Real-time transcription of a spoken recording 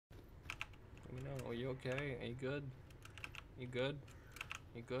Let me know. Are you okay? Are you good? You good?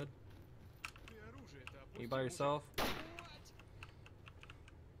 You good? Are you by yourself?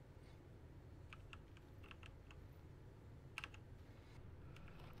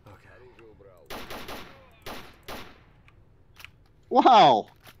 Okay. Wow!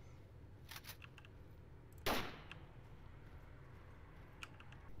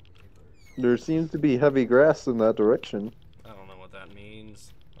 There seems to be heavy grass in that direction. I don't know what that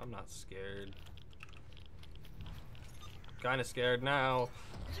means. I'm not scared. Kinda scared now.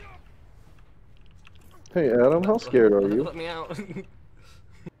 Hey Adam, how scared are you? Let me out. God,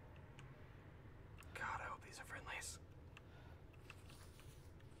 I hope these are friendlies.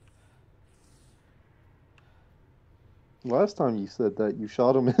 Last time you said that, you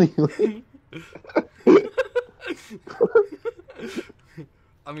shot him anyway.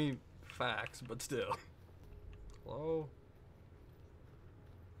 I mean, facts, but still. Hello?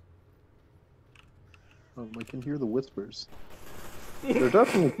 I can hear the whispers. They're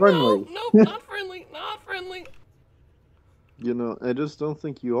definitely friendly. No, nope, not friendly, not friendly. You know, I just don't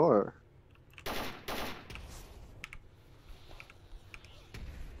think you are.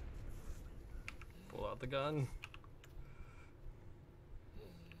 Pull out the gun.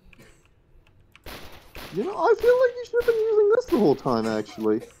 You know, I feel like you should have been using this the whole time,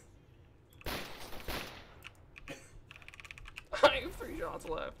 actually. I have 3 shots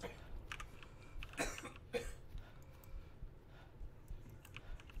left.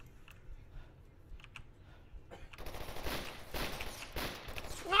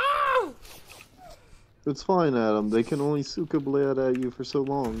 No! It's fine, Adam. They can only suka blade at you for so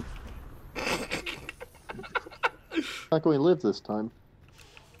long. Not going to live this time.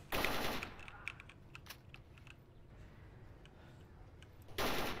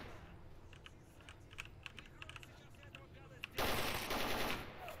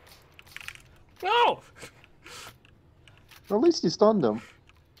 No! At least you stunned him.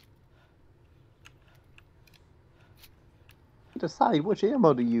 Decide which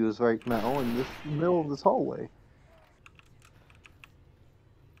ammo to use right now in this middle of this hallway.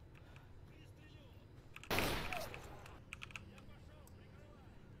 I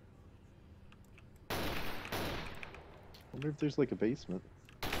wonder if there's like a basement.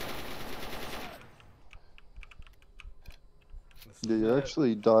 Yeah, you're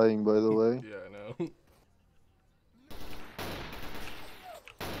actually dying, by the way. Yeah, I know.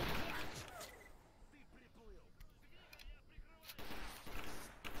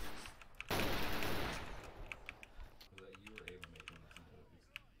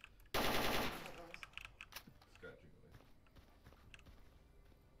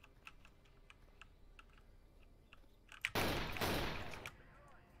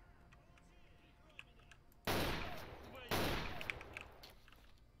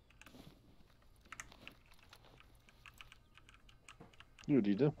 Dude,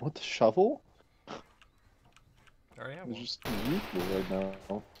 you didn't want the shovel? I already have It's one. just useful right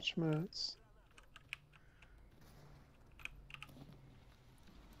now. Schmitz.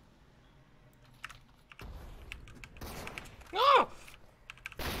 No!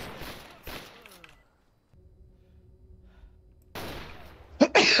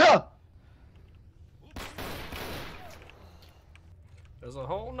 There's a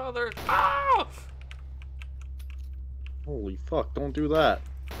whole nother. Ah! Holy fuck, don't do that.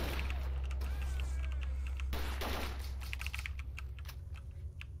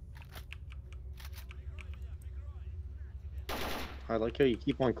 I like how you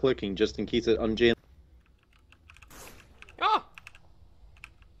keep on clicking just in case it unjams. Ah!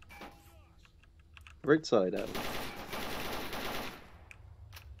 Right side, Adam.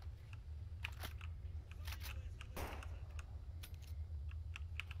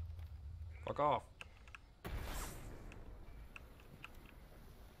 Fuck off.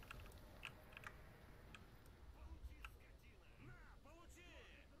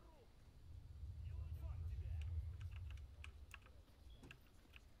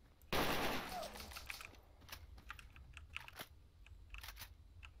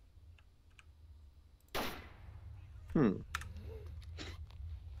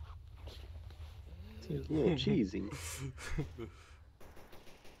 Seems a little cheesy.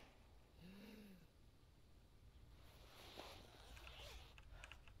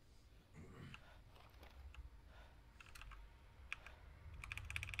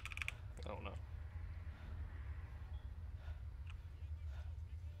 Oh no.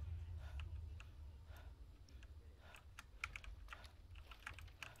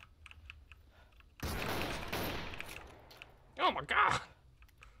 Oh my god!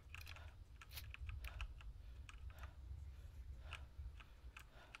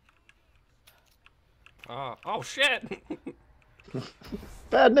 Oh shit!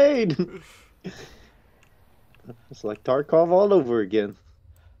 Bad nade! It's like Tarkov all over again.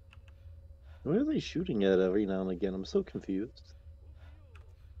 What are they shooting at every now and again? I'm so confused.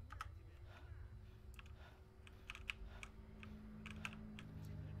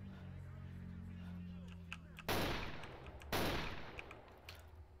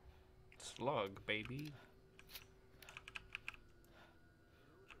 Slug, baby.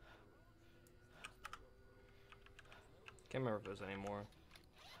 Can't remember if there's any more.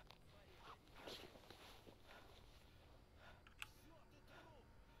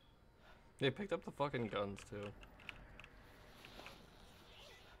 They picked up the fucking guns too.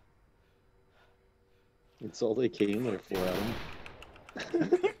 It's all they came there for, Adam.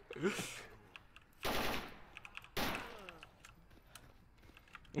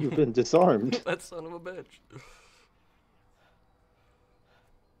 You've been disarmed. That son of a bitch.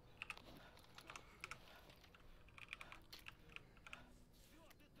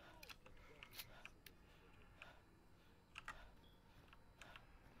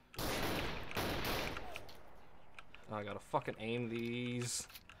 Oh, I gotta fucking aim these.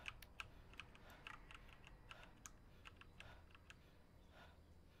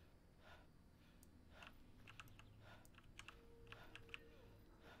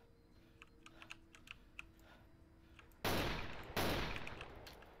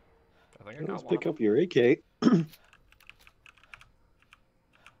 I think I got Let's one pick of up your AK.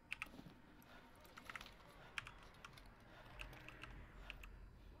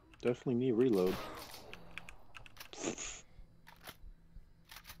 Definitely need reload.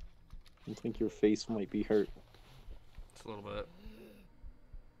 I think your face might be hurt. Just a little bit.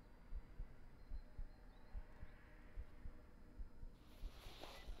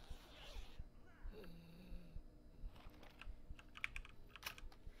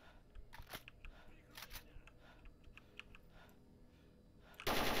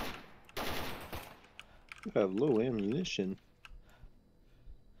 You have low ammunition.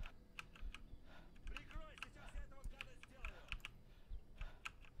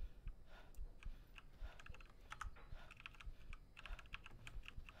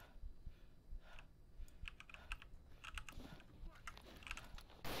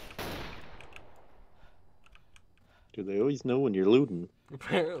 Do they always know when you're looting?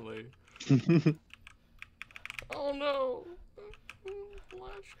 Apparently. Oh no!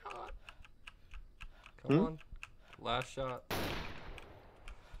 Last shot. Come on. Last shot.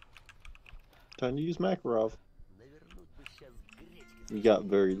 Time to use Makarov. You got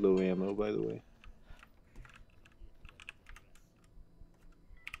very low ammo, by the way.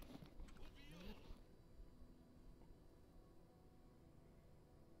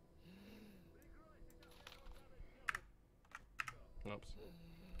 Oops.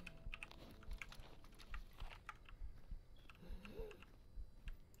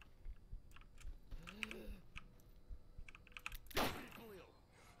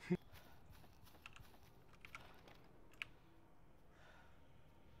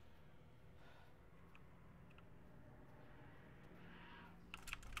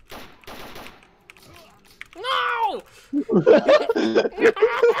 No!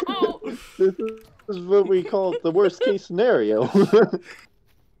 No! This is what we call the worst case scenario.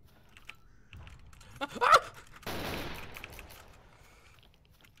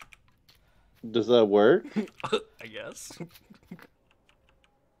 Does that work? I guess.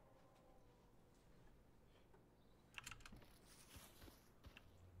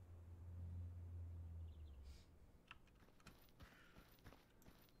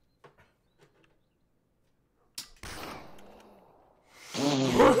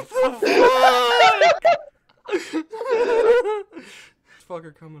 What the fuck? Where's this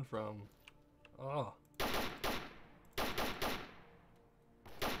fucker coming from? Oh.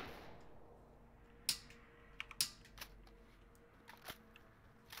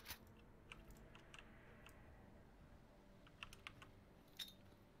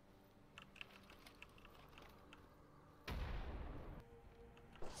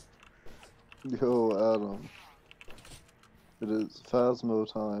 Yo, Adam. It is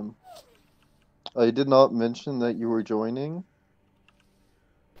Phasmo time. I did not mention that you were joining.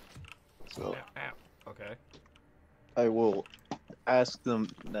 So, Okay. I will ask them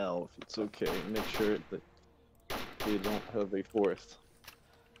now if it's okay. Make sure that they don't have a fourth.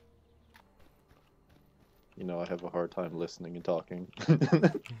 You know, I have a hard time listening and talking.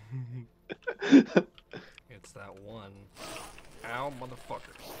 It's that one. Ow,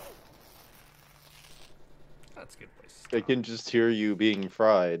 motherfucker. That's a good place to I stop. can just hear you being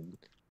fried.